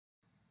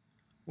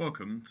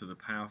Welcome to the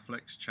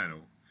Powerflex channel.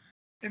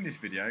 In this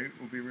video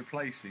we'll be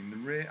replacing the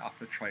rear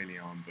upper trailing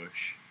arm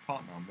bush,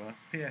 part number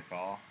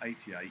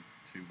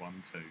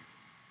PFR88-212.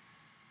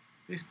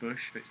 This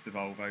bush fits the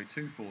Volvo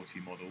 240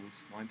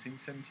 models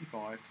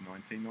 1975 to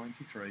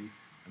 1993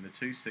 and the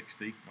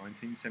 260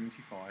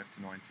 1975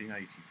 to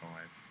 1985.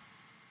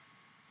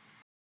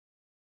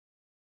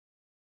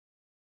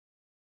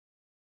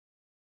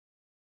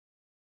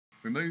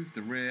 Remove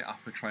the rear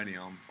upper trailing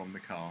arm from the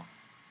car.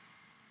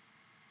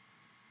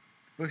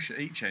 The bush at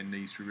each end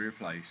needs to be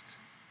replaced.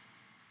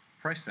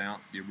 Press out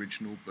the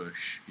original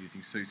bush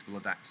using suitable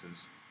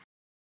adapters.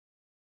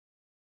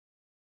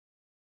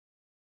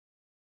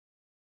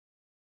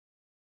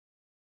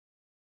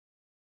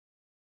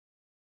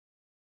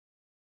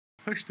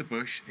 Push the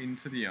bush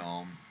into the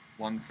arm,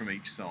 one from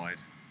each side.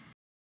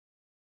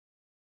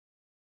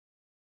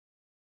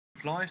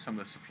 Apply some of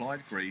the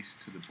supplied grease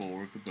to the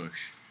bore of the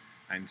bush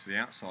and to the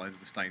outside of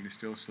the stainless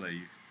steel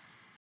sleeve.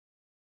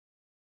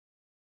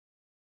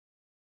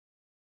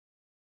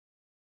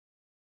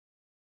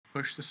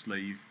 Push the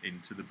sleeve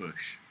into the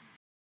bush.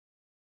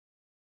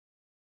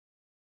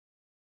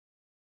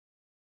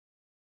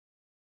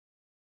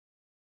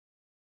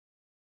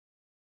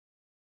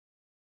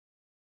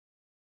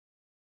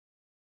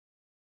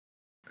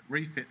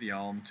 Refit the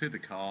arm to the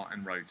car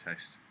and road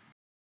test.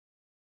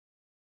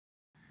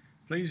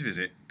 Please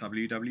visit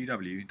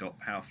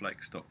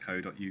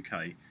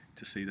www.powerflex.co.uk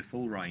to see the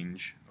full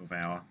range of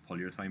our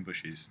polyurethane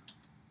bushes.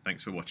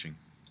 Thanks for watching.